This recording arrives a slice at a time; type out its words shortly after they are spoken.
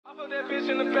that bitch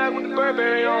in the back with the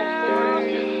Burberry on.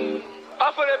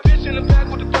 I put that bitch in the back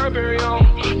with the Burberry on.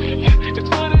 It's to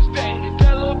this day,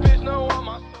 that little bitch know I'm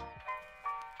my son.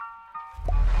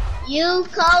 You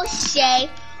call Shay,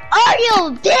 are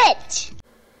you bitch?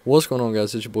 What's going on,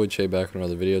 guys? It's your boy Che back with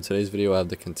another video. Today's video I have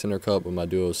the Contender Cup with my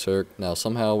duo Serk. Now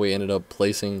somehow we ended up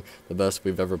placing the best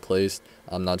we've ever placed.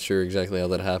 I'm not sure exactly how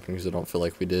that happened because I don't feel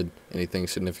like we did anything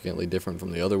significantly different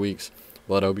from the other weeks.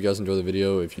 But I hope you guys enjoy the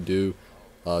video. If you do,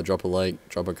 drop a like,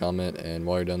 drop a comment, and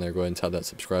while you're down there, go ahead and tap that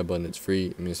subscribe button. It's free.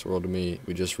 It means the world to me.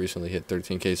 We just recently hit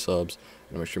 13K subs,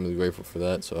 and I'm extremely grateful for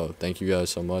that. So thank you guys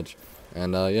so much.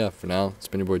 And yeah, for now, it's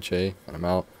been your boy Che, and I'm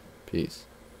out. Peace.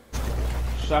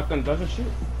 Shotgun doesn't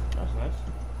shoot. That's nice.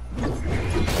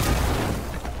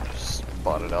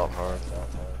 Spotted out hard.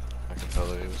 I can tell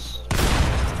that he was.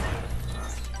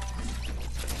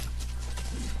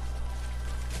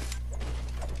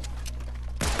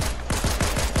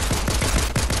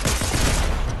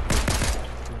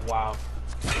 Wow.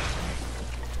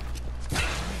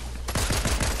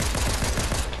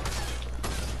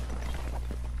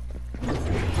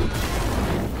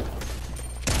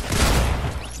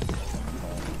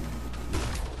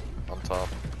 Top.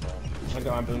 I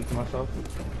got my building to myself.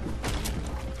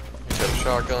 He got a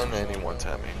shotgun and he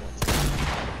one-tapped me.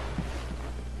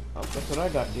 Oh, that's what I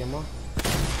got, DMO.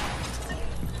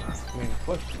 I mean,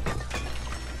 push.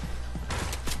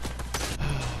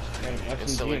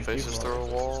 Instantly faces through a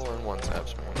wall and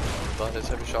one-taps me. But his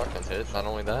heavy shotgun hit. Not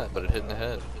only that, but it hit in the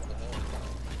head.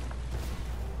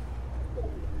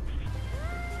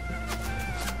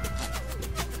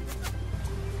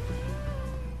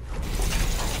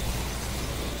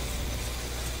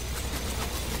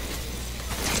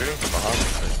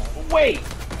 Wait!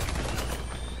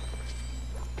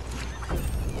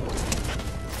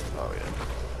 Oh yeah.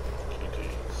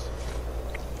 GG's.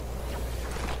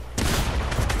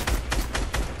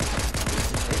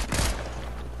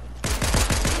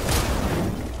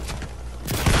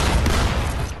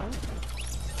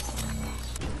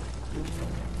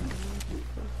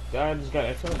 Guy just got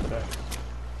extra back.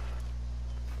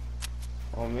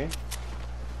 On me. In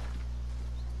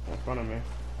front of me.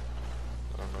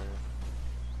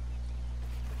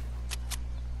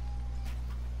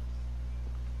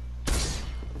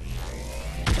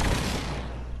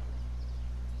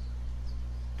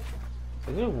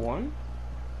 Is it one?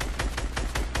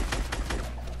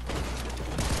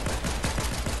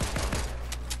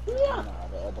 Yeah. Nah,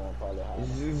 the other one probably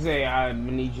high. Zay, I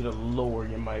need you to lower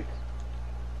your mic.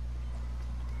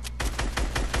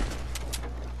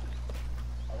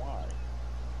 Why?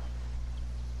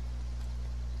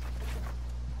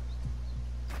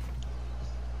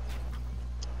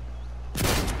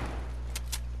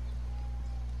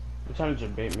 You're trying to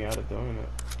just bait me out of doing it.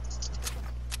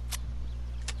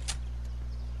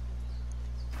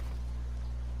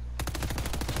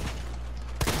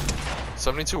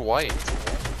 $72 white.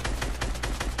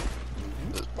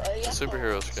 The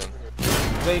superhero skin.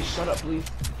 Zay, shut up, please.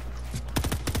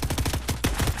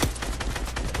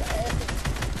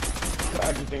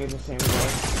 Everything is the same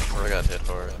way. I got hit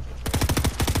hard.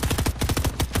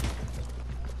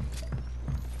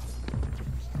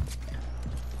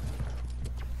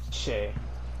 Shay.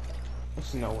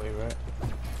 There's no way, right?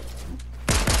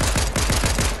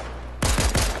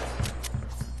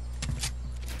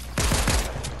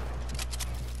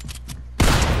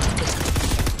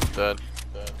 Dead.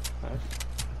 Nice.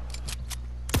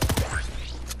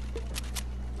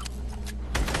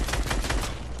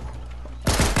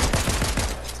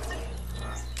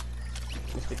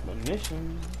 Mystic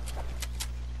munition.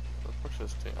 Where's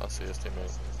his team? I see his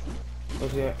teammate.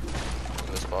 What's that?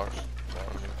 In this box.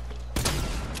 Maybe.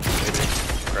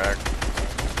 Crack.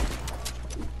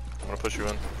 I'm gonna push you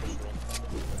in.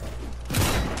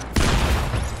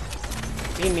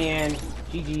 Hey man,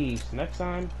 GG's. Next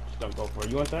time, just don't go for it.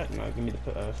 You want that? No, give me the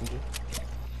SMG.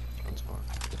 That's fine.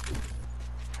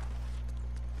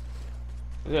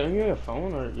 Is that your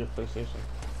phone or your PlayStation?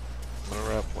 I'm gonna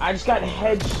wrap. I just got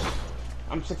hedge.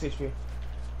 I'm 6 HP.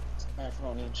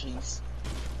 Macaroni and cheese.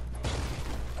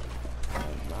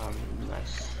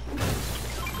 Nice.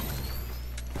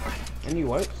 Any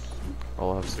wipes?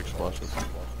 I'll have 6 splashes.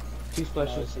 2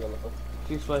 splashes.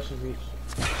 2 splashes each.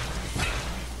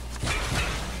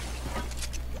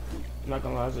 I'm not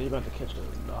gonna lie, so you're going to catch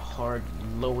a hard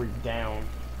lower down,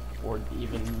 or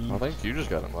even. I think you just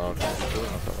got him loud. It's really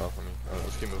not that loud for me. Alright,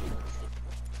 let's keep moving.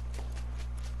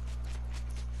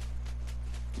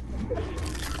 I'm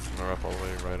gonna wrap all the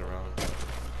way right around.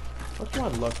 What's my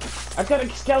luck? I got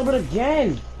Excalibur again!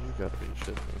 You gotta be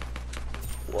shitting me.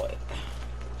 What?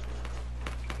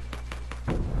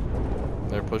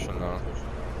 They're pushing now.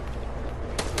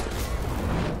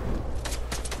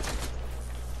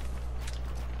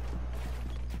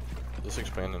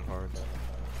 expanding hearts.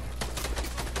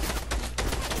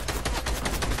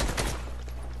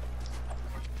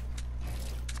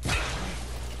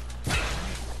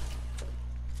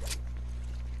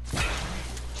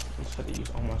 Let's try to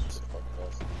use almost.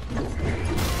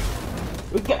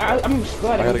 I'm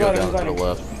glad I gotta go down to the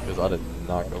left because I did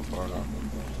not go far enough.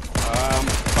 I'm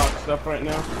boxed up right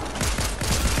now.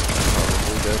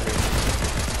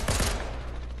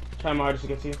 Try my hardest to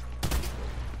get to you.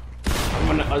 I'm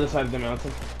on the other side of the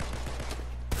mountain.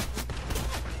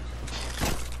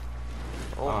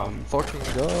 Oh, fucking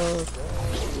god.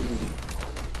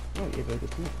 Oh, you're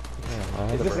good to me. Man, I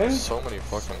had to break so many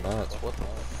fucking mats. What the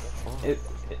fuck?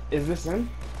 Is this in?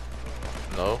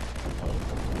 No.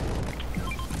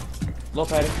 Low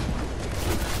padding.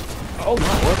 Oh my.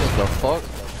 What in the fuck?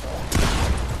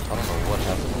 I don't know what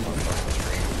happened on my fucking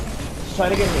screen. Let's try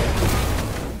to get here.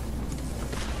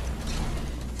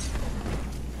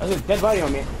 There's a dead body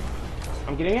on me.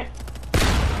 I'm getting it.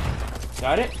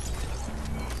 Got it.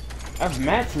 I have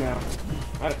mats now.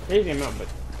 Not a crazy amount, but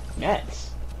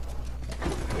mats.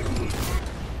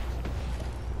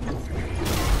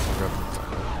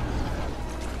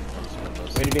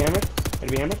 Ready to be hammered? Ready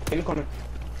to be hammered? Get in the corner.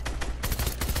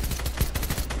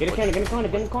 Get in the corner, get in the corner,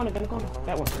 get in the corner, get in the corner.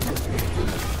 That one.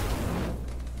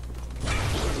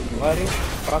 Gliding,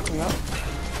 boxing up.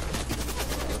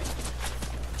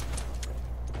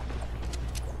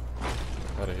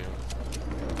 Out of here.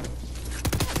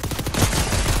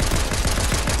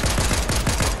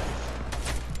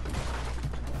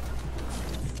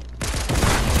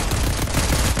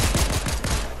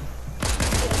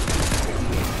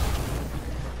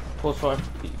 Pulse far.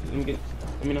 Let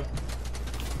me know.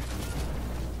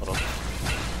 Hold on.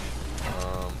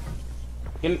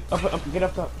 Get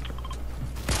up top.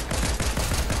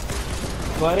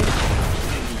 Gliding.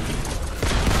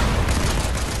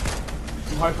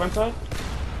 Some hard front side.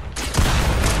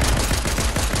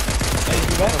 Eddie,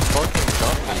 you back? Fucking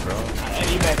jumping, bro.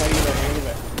 Eddie, you back. I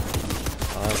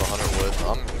have 100 wood.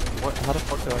 What? How the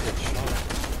fuck did I get shot?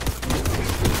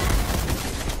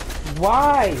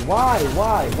 Why?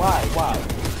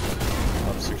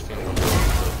 I'm 16 wood.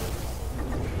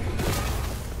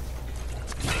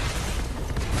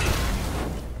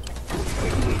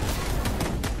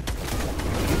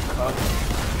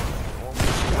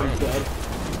 I'm dead.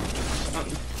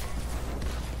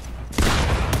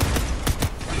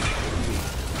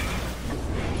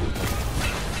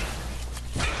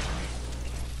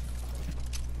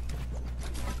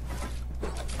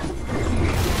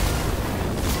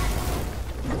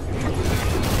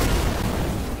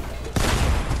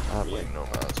 No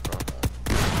mats, bro.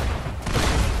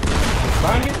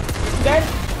 Behind you. Dead.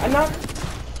 I knocked.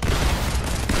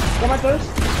 Got my thirst.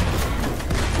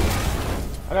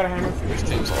 I got a hammer. This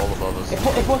team's all above us. It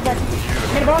pulls back.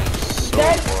 Hit a box. So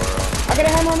Dead. far I got a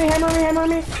hammer on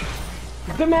me.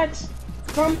 Good mats.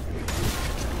 Come.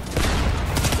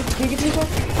 Can you get me some?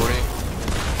 40.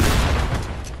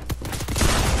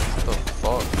 What the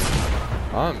fuck?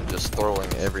 I'm just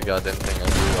throwing every goddamn thing I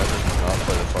do. I just do not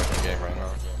play the fucking game right now.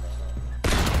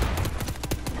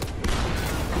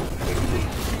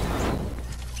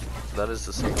 That is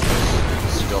the single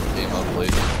most scuffed game I've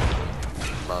played in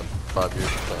about 5 years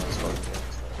of playing this fucking game.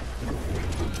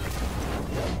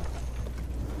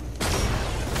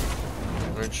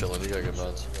 We're chilling, you got good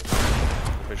mods.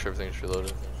 Make sure everything's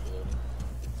reloaded.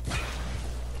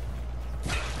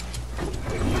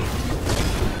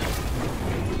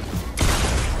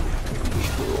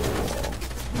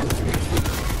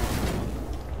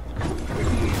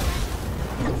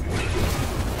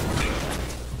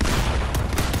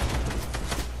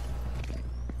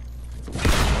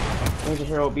 Ranger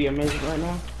Hero would be amazing right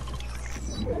now.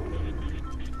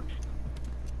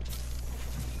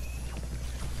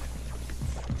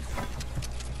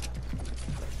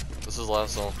 This is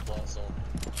last zone.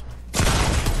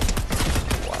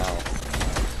 Wow.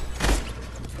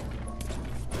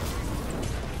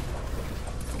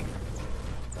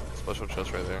 Special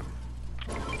chest right there.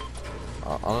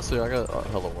 Honestly, I got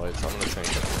hella white, so I'm gonna change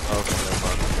it. Okay, never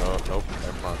mind. Nope,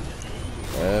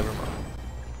 never mind.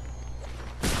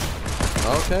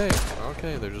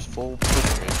 Okay, they're just full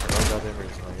pushing me for no goddamn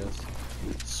reason, I guess.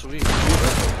 Sweet.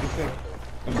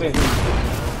 I'm saying.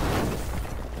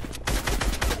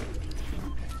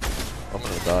 I'm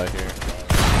gonna die here.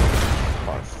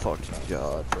 My fucking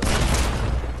god, bro.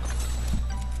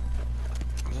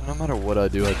 No matter what I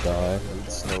do, I die.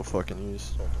 It's no fucking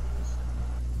use.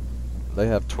 They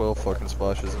have 12 fucking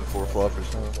splashes and 4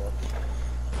 floppers now.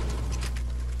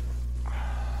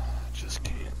 Just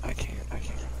can't. I can't.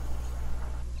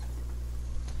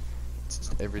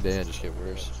 Every day I just get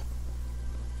worse.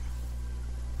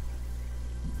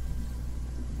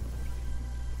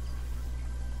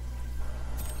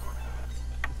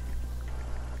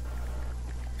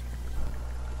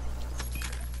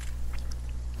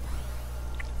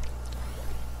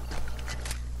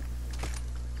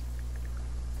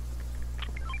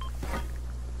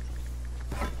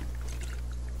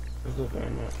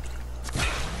 looking at that.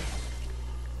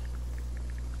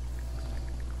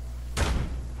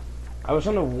 I was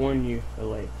trying to warn you, but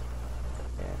like,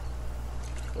 yeah,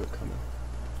 they're coming.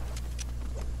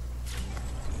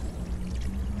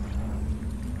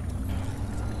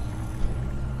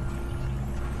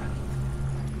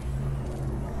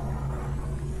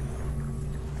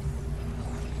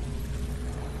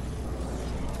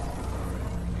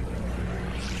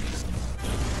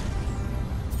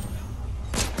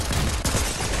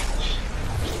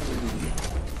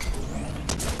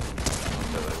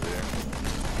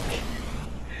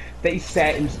 They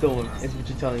sat and stole him, is what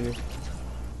you're telling me.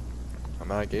 I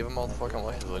mean, I gave him all the fucking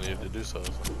lights I needed to do so. Oh,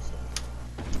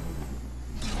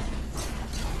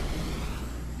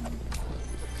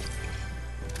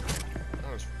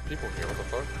 there's people here, what the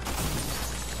fuck?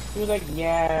 He was like,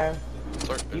 yeah,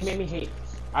 Serk, you made me hate.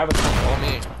 I was follow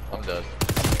me. I'm dead.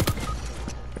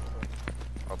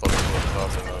 I thought it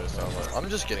was up and I was down like, I'm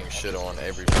just getting shit on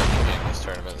every fucking game in this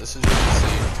tournament. This is just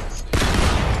insane.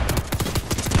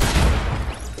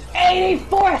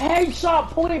 84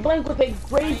 headshot point blank with a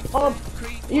great pump.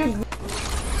 You. I'm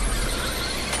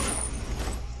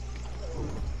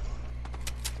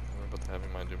about to have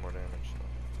him might do more damage.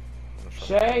 So.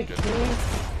 Shay,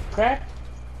 crack.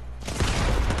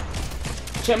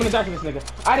 Shay, I'm gonna die to this nigga.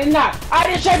 I did not. I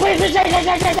didn't. Shay, please,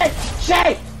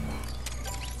 Shay.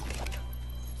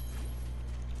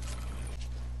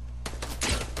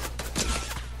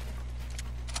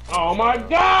 Oh my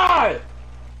god!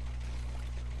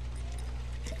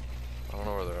 I don't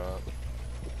know where they're at.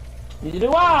 Neither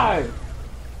do I!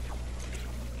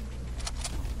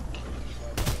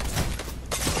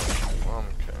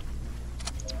 Okay.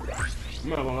 I'm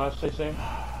not gonna lie, Shay.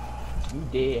 You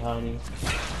dead, honey.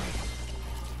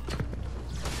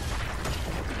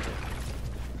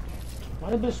 Why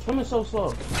the bitch swimming so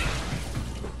slow?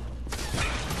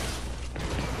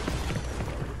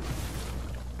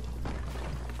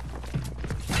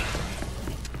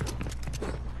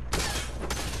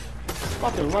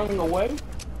 Fucking running away.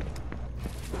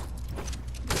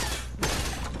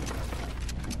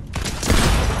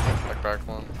 I cracked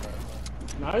one.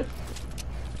 Nice.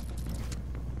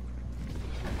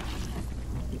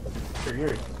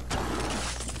 Sure,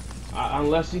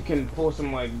 unless you can pull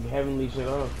some like heavenly shit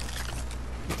off.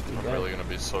 I'm really gonna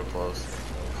be so close.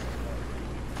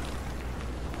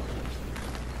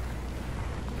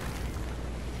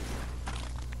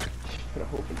 I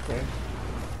hope you can.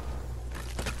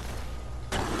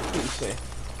 Say.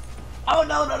 Oh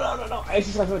no! It's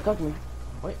just like gonna cut me.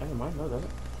 Wait, never mind. No, it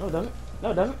doesn't. No, it doesn't.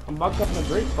 No, it doesn't. I'm boxed up in a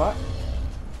great spot.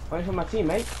 Waiting for my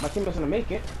teammate. My teammate's gonna make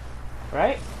it.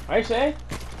 Right? Right, Shay?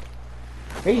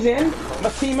 He's in. My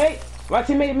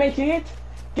teammate making it.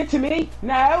 Get to me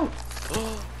now.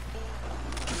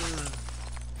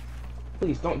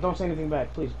 Please don't say anything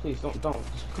bad. Please don't.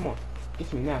 Just, come on. Get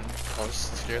to me now. I was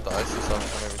scared the icy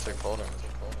stuff made me take fall damage.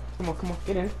 Come on.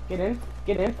 Get in.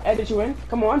 Edit you in.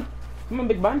 Come on,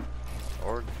 big bun.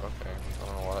 Or, okay. I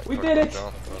don't know why. We did it!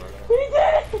 Jump, but okay. We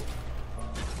did it!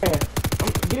 Hey,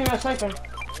 I'm getting that sniper.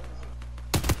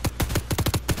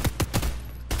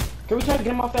 Can we try to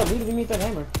get him off that lead if we meet that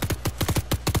hammer?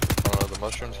 The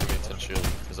mushrooms give me 10 shield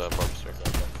because I have bump stick.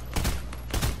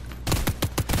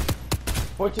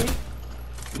 14?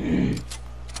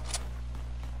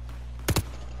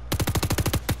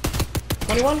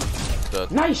 Dead.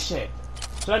 Nice shit!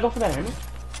 Should I go for that hammer?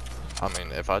 I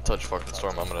mean, if I touch fucking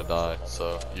storm, I'm gonna die.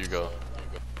 So you go.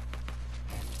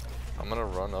 I'm gonna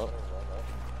run up.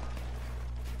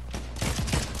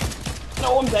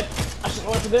 No, I'm dead. I should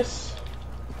go into this.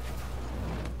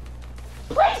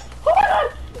 Please! Hold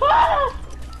on! Ah!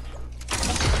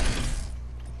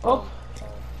 Oh,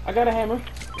 I got a hammer.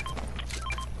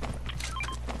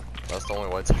 That's the only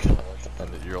white I got,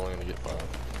 and you're only gonna get 5.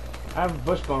 I have a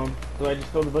bush bomb. Do I just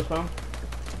throw the bush bomb?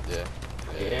 Yeah.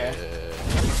 Yeah.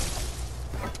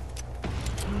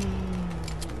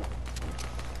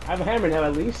 I have a hammer now,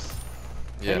 at least.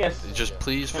 Yeah, I guess. just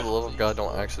please, for the love of God,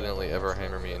 don't accidentally ever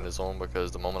hammer me in the zone,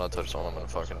 because the moment I touch zone, I'm gonna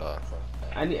fucking die.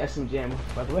 I need SMG ammo,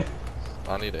 by the way.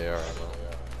 I need AR ammo.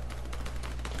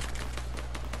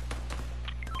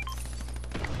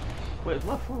 Wait, is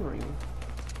my phone ringing?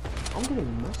 I'm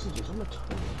getting messages. I'm gonna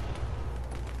turn it.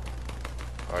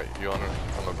 Alright, you wanna?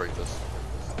 I'm gonna break this.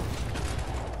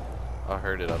 I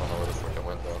heard it, I don't know where the fuck it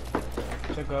went though.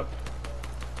 Check up.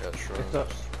 Yeah, sure. Check up.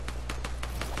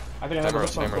 I think I have a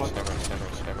bush bomb.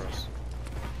 Hammers.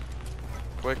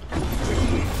 Quick.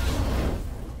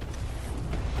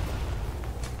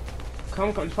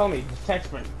 Come, just follow me. Just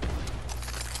text me.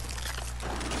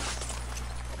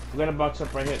 We're gonna box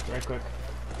up right here, right quick.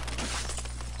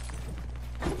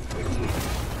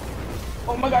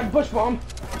 Oh my god, bush bomb!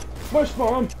 Bush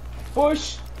bomb!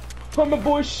 Bush! From a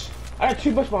bush! I got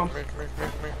 2 bush bombs. Come here, come here,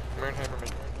 come here, hammer me.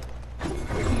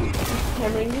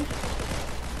 Hammering me?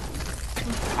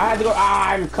 I had to go. Ah,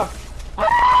 I'm cuffed.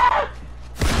 Ah!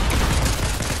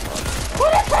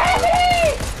 What is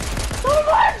happening? So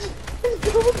much!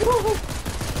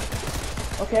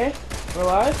 Okay, we're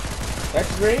alive.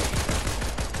 That's great.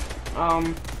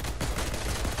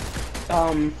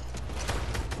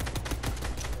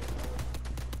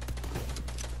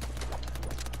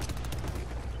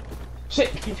 Shit,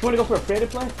 you wanna go for a creative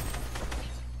play?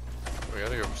 We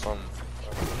gotta go for something.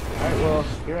 Alright, well,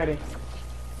 get ready.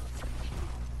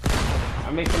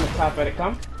 I'm making the top edit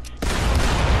come.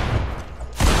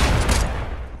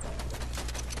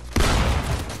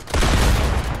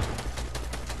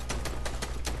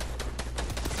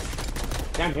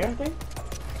 Down here, I think?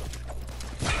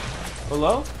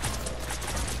 Below?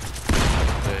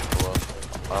 Hey, below.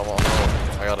 I won't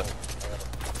know. I got it.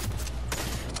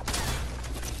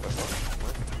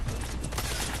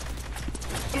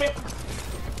 Come here.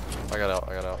 I got out.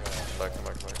 Come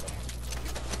back.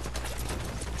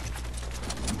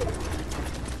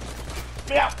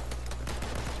 Yeah.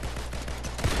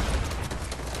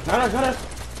 Got her. I'm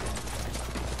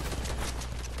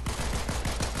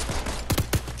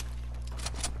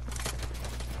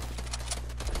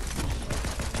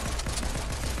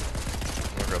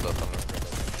gonna grab that thunder.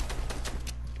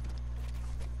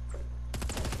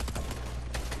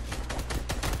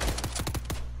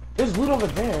 There's loot over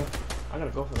there. I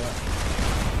gotta go for that.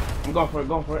 I'm going for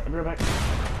it. I'll be right back.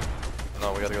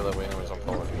 No, we gotta go that way anyways. I'm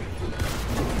following you.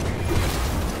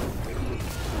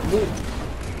 Loot.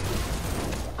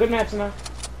 Good match now.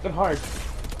 Good hard.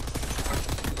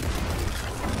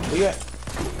 Where you at?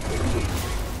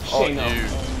 Oh, Shane, no. you.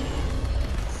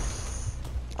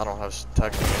 I don't have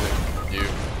tech or anything. You.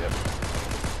 Yep.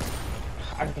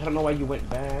 I don't know why you went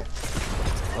back.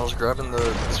 I was grabbing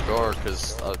the scar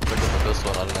because I picked up the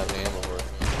pistol and I didn't have any ammo for it.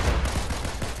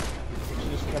 You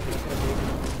just kept it.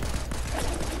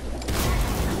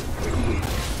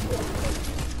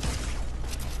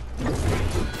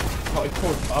 Oh, he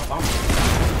pulled up.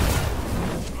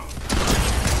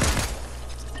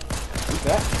 Who's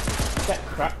that? Who's that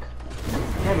crack?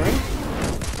 Hammering.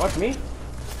 Watch me.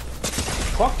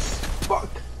 Fuck.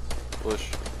 Bush.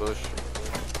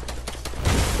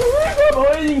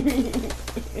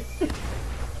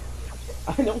 I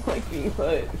don't like being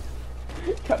hurt.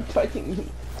 Stop touching me.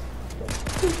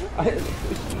 I don't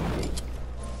push me.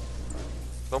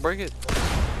 Don't break it. I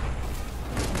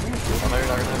know you're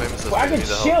not gonna have aim assist. Well, I but you get need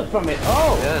the shield help. from it.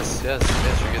 Oh. Yes. You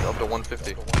get up to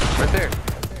 150. Right there.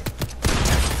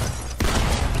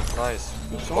 Nice.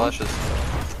 Splashes.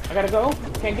 I gotta go.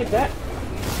 Can't get that.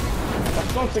 That's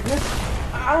stone sickness.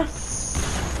 Ah.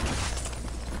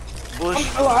 Bush.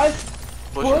 I'm alive.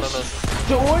 Bush.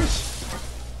 George.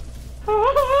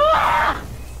 Ah.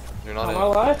 You're not Am in. I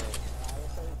alive?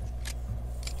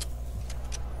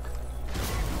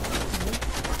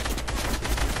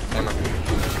 Hammer.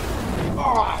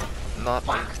 Oh. Not.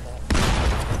 Fuck.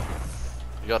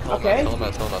 You got helmet. Okay.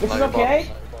 Helmet. This Not is your okay.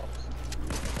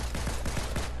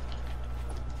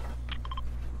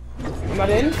 bombs. I'm not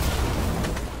in.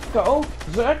 Go.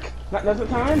 Zerk. That's the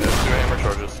time. Yeah, 2 hammer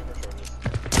charges.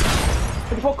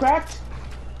 54 cracked.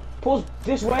 Pulls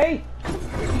this way.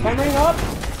 Hammering up.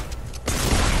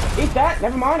 Eat that.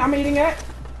 Never mind. I'm eating it.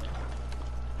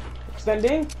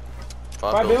 Extending.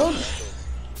 5 builds.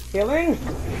 Healing.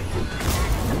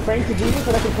 Praying to Jesus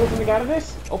that I can pull something out of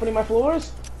this. Opening my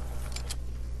floors.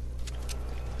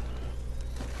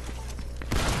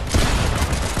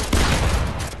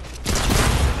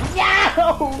 Yeah!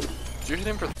 Did you hit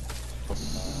him for?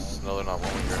 No, they're not.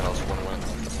 One win your house. 1 win.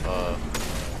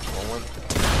 1 win.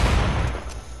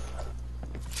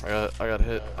 I got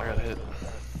hit.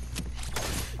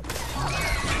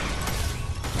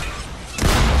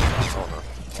 Oh no.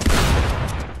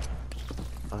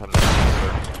 I have nothing.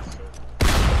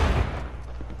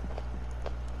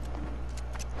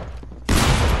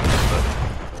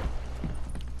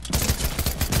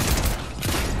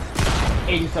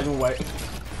 87 white.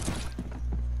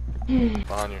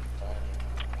 Behind you.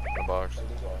 The box.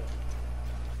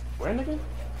 Where nigga?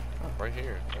 Right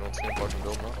here. You don't see him fucking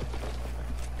building up.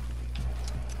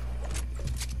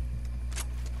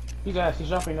 He's ass. He's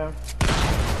dropping now.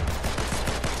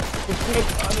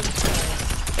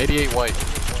 88 white.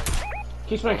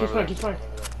 Keep spraying. Spray.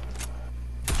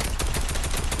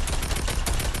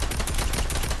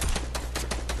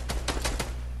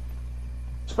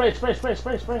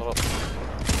 Hold up.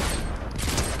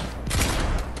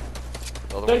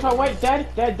 The other 35 one's white,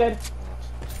 dead.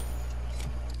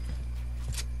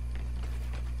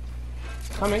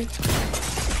 Coming.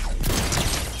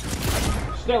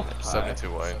 Still.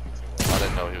 72 white. I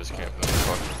didn't know he was camping in the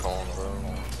fucking column, bro.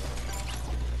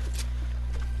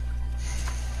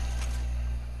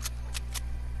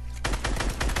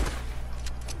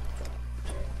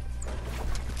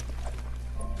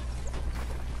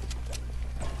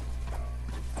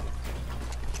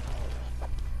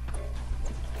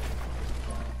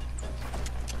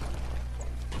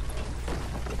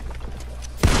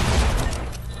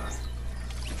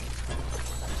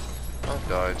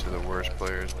 Died to the worst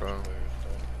players, bro.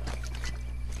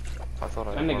 I thought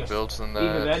I had more builds than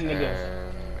that,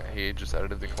 and he just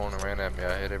edited the corner and ran at me.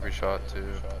 I hit every shot too.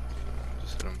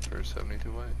 Just hit him for 72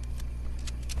 white.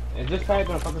 Is this guy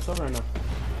gonna fuck us over or no? I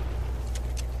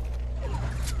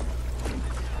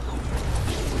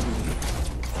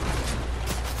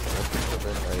think I've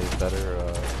been a better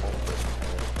home person.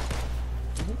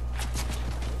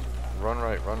 Run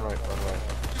right, run right, run right.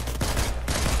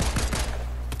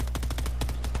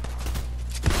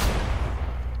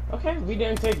 Okay, we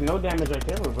didn't take no damage right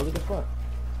there. We're really good spot.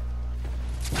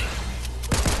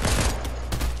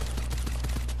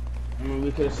 I mean,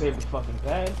 we could have saved the fucking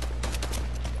bag.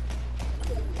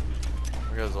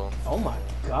 We got zone. Oh my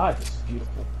god, this is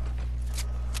beautiful.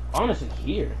 Honestly,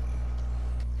 here.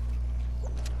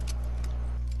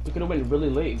 We could have went really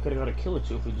late. We could have got a kill or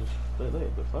two if we just played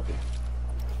late, but fuck it.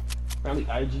 Apparently,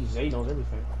 IG Zay knows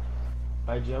everything.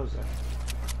 IGL Zay.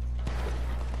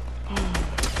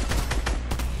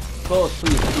 Close,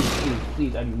 please, please, please,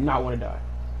 please. I do not want to die.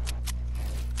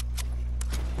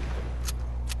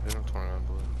 Hit him 29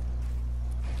 blue.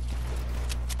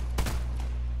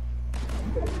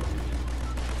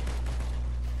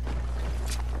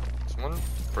 Someone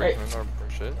breaking in our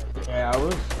shit? Yeah, I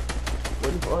was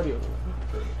waiting for audio.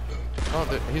 No,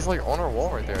 he's like on our wall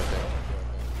right there, I think.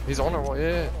 He's on our wall,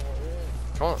 yeah.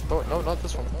 Come on, throw it. No, not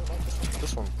this one.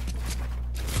 This one.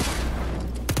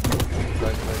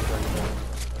 Back.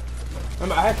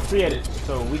 Remember, I have 3 edits,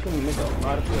 so we can make a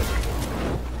lot of edits.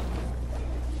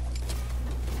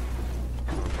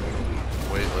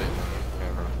 Wait, late.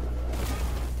 Camera.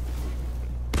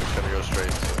 Gotta go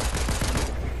straight.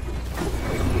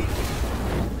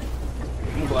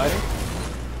 I'm gliding.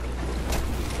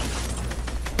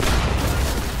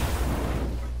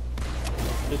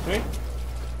 It's me.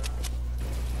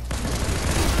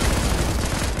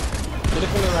 Get it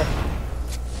from the right.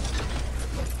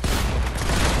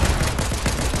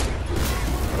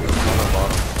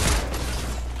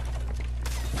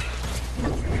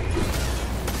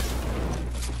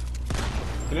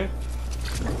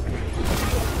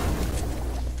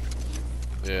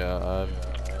 Yeah,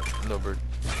 no bird.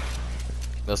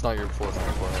 That's not your fourth.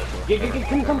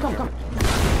 Come.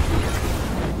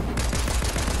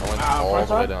 I went all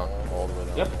the way down. All the way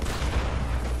down. Yep.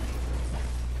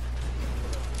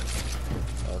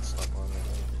 That's not mine.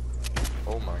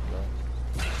 Oh my god.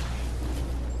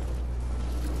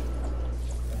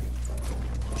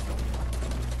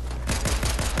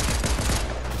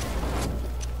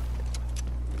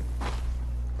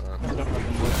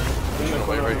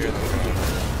 Wait right here.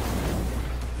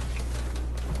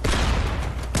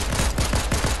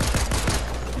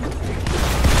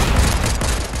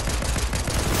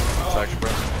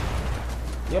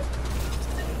 Yep.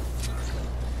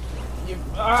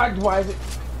 Why is it?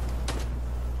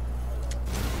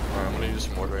 Alright, I'm gonna use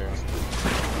some mortar right here.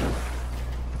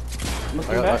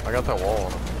 I got that wall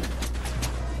on him.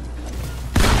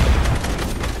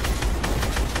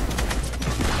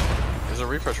 There's a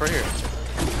refresh right here.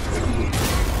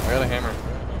 I got a hammer.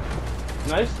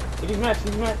 Nice. He's match.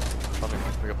 I'm trying to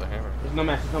pick up the hammer. There's no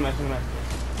match. I'm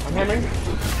hammering.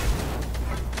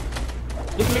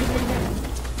 Get me.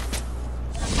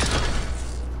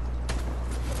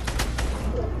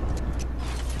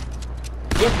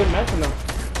 You have good match or no?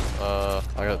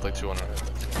 I got like 200.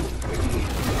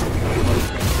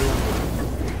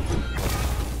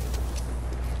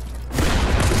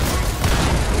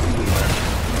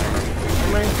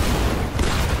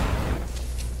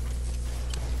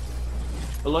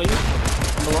 Below you?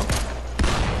 I'm below.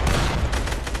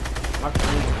 My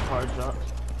hard drop.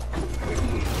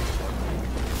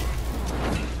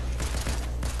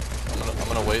 I'm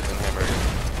gonna wait then hammer again.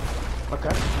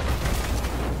 Okay.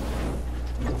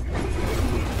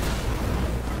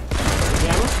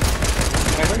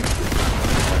 Hammer.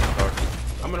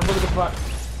 I'm gonna really good spot.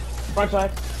 Front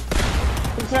side.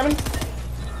 67.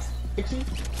 60.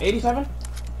 87.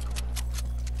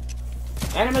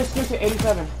 Anime skin to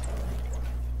 87.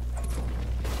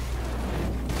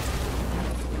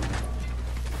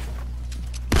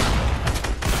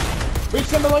 Reach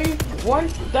him below you. 1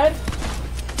 dead.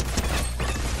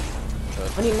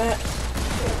 I need Matt.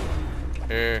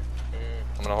 Here.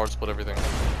 I'm gonna hard split everything.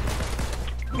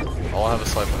 All I have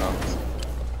is sniper now.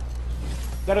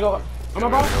 Gotta go. I'm I'm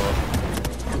about.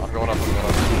 going up.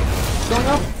 Going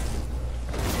up.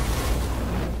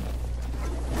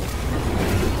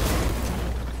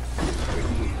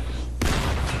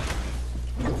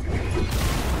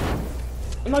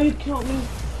 No, you killed me.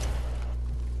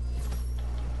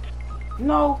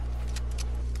 No.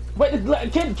 Wait,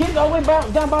 kid's all the way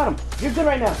down bottom. You're good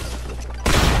right now.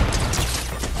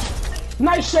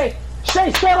 Nice, Shay.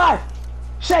 Shay, stay alive.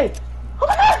 Shay. Oh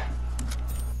my God.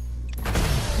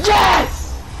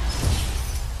 Yes.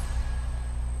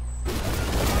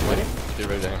 Ready? Get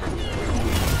ready to hammer.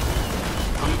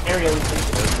 I'm aerial.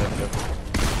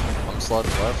 I'm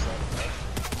sliding left.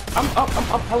 I'm up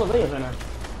hella layers right now.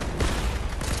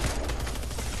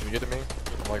 Can you get to me?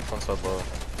 I'm like front side low.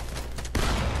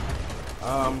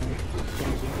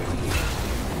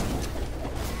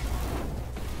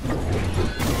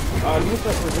 Let me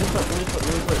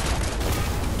put.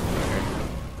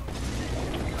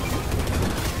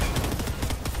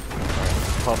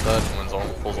 Pop that and when Zone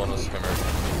pulls on us, hammer.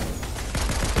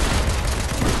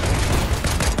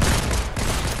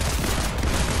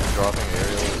 Dropping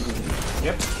aerials.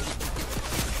 Yep.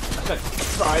 I said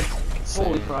fried.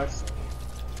 Holy fried.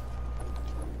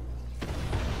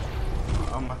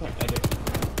 I can't edit.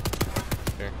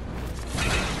 Here.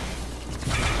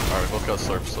 Alright, both got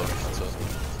slurp, so that's it.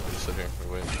 We just sit here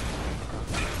and wait.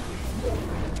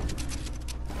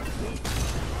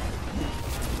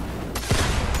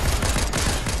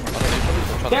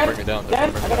 Trying to bring me down. Dad,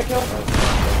 I got a kill.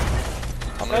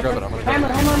 I'm gonna grab it, Hammer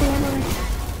me.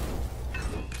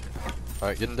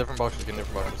 Alright, get in different boxes, We're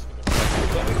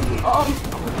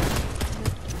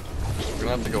gonna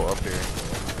have to go up here.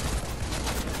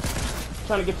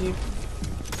 Trying to get to you.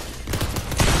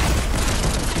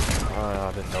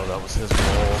 I didn't know that was his wall,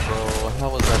 bro. How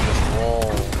was that his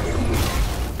wall?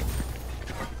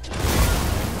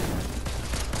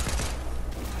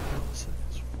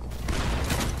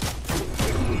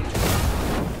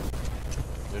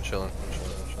 You're chilling.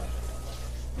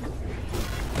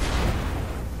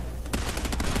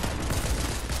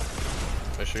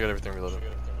 Make sure you get everything reloaded.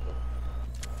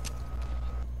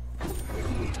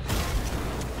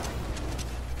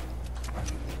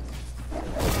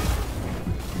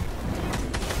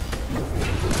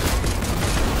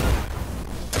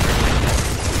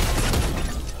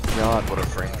 God, what a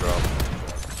frame drop.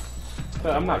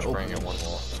 I'm not spraying at one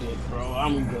wall. Shit, bro,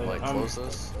 I'm good. Like, close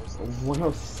this?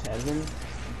 107?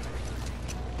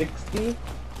 60?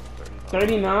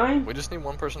 39? We just need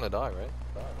one person to die, right?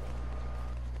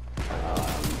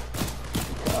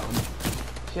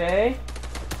 Shay?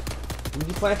 Did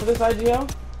you plan for this IGL?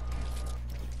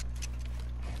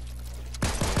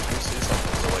 You see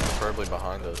something, so like preferably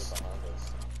behind us.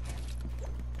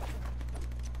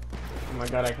 Oh my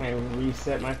god, I can't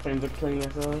reset. My friends are killing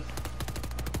themselves.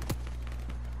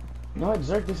 You know what,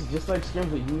 Zerk, this is just like scrims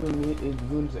with you and me and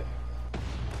you and Zay.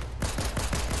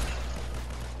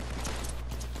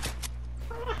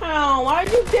 Ow,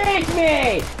 why'd you take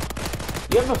me?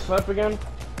 You have a slurp again?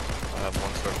 I have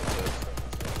one slurp of this.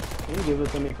 Can you give it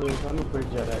to me, please? I'm a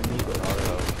bridge at that knee, but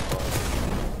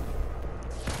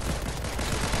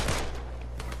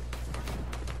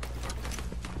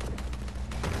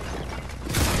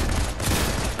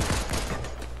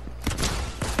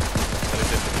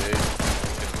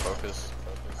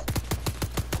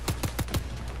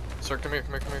Serk, come here.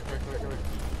 I'm just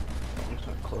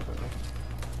trying to close it now.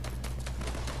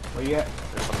 Where you at?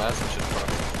 There's some massive shit in front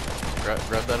of me.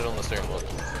 Grab that on the steering wheel.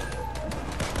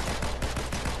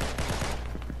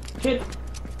 Kid!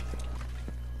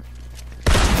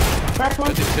 Crack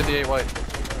one! 58 white.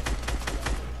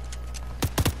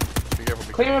 Be careful,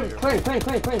 be Clean, careful. clean, wait,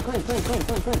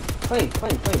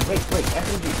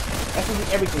 SMG,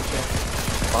 everything, shit.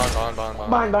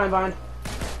 Bind.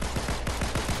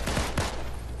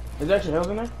 Is there actually hills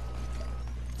in there?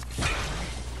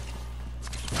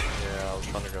 Yeah, I was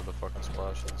trying to grab the fucking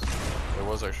splashes. There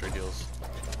was extra heals.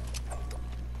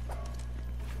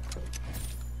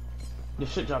 This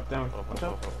shit dropped down. Watch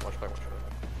back.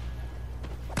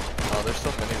 Oh, there's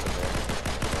still minis in there.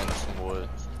 And some wood.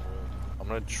 I'm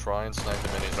gonna try and snipe the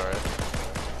minis, alright?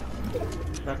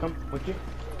 Can I come with you?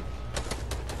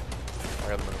 I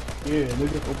got the minis. Yeah,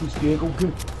 nigga, go push the go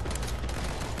good.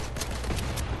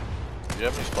 Do you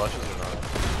have any splashes or not?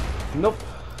 Nope. Do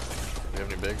you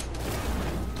have any bigs?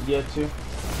 Yeah, two.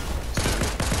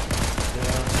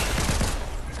 Yeah.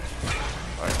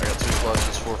 Alright, I got 2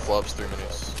 splashes, 4 flops, 3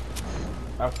 minis.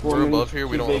 I have 4 We're minis, above here,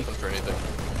 we 2 don't bigs. open for anything.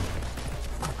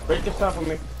 Break this off for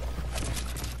me.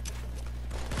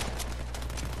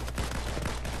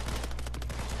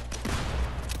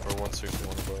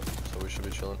 161 above, so we should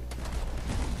be chilling.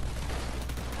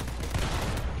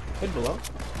 Hit below.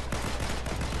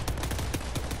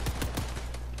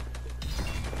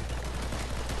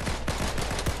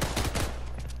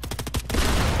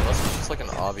 Unless it's just like an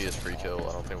obvious free kill,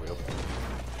 I don't think we open.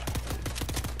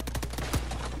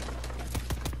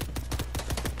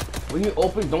 When you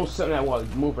open, don't sit in that wall.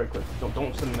 Move right quick.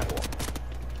 Don't sit in that wall.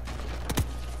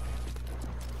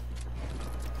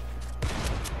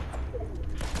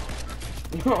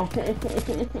 No,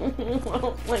 I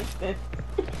don't like this.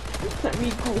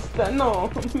 Me gusta, no.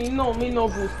 Me no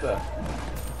gusta.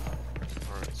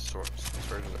 Alright, sorry.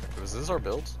 Was this our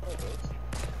builds?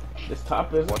 This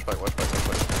top is. Watch back. Come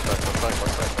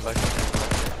back.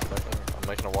 I'm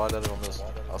making a wide edit on this.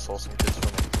 I saw some kids from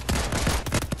it.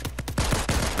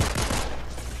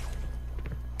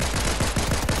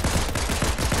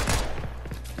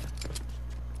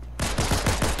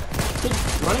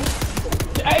 Running?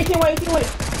 18 away.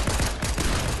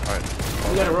 Alright.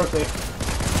 We gotta rotate.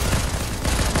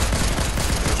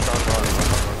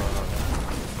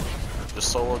 Just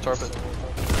solo tarp it.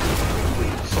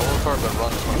 Solo tarp and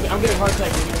run. I'm getting hard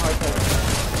tech.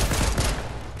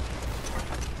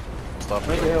 Stop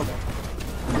Right it. hill.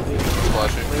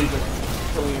 Flashing.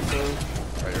 Killing.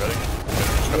 Are you ready?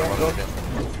 Just gotta Yeah, run go. it again.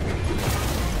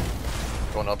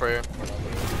 Going up right here.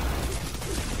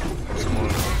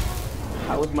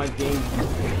 How was my game? Out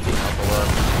the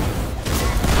left.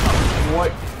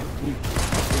 What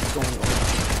is going on?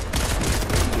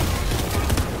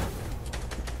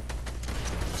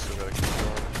 Still gotta keep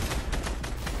going.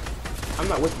 I'm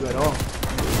not with you at all.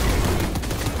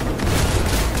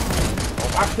 Oh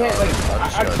I can't, God, like,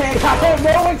 I just can't, got I don't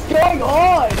know what's going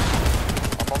on!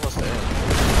 I'm almost in.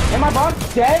 Am my boss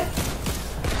dead?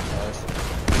 Nice.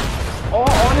 Oh,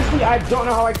 honestly, I don't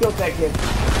know how I killed that kid.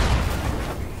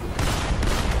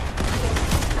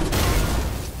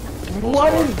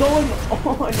 What is going on,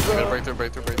 bro? Break through.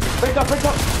 Break up.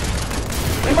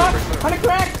 Hey, Bob, 100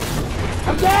 crack!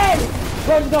 I'm dead!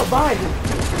 Let's go, behind you.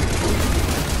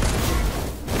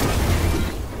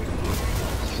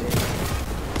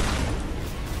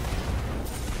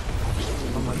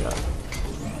 Oh my god.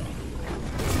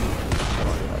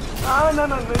 Oh, no.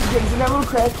 Get in that little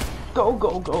crack. Go.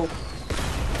 Go down.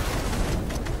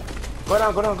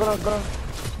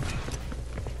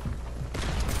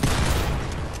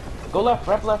 Go left,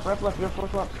 rep left, you're full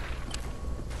flop.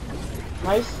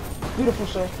 Nice. Beautiful,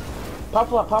 sir. Pop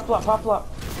flop.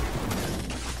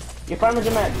 You're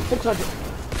 500 match. 600.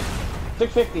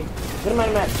 650. Get him out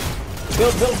of match.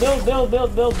 Build.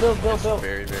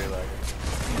 Very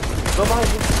laggy. Go behind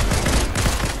you.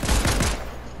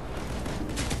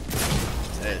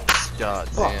 God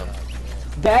damn.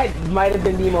 That might have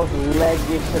been the most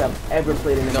laggiest shit I've ever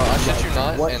played in a No, I game. shit you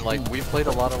not, What? and like we played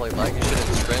a lot of like laggy shit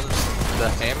in scrims. The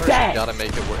hammers Dang. you gotta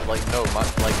make it work. Like no, not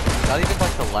even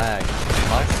like the lag.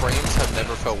 My frames have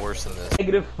never felt worse than this.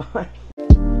 -5.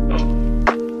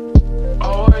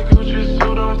 Oh, I Gucci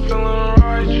suit, I'm feeling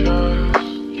righteous.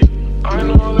 I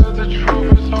know that the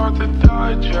truth is hard to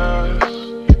digest.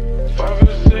 5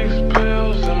 or 6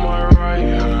 pills in my right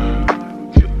hand.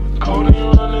 Cold and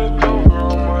running.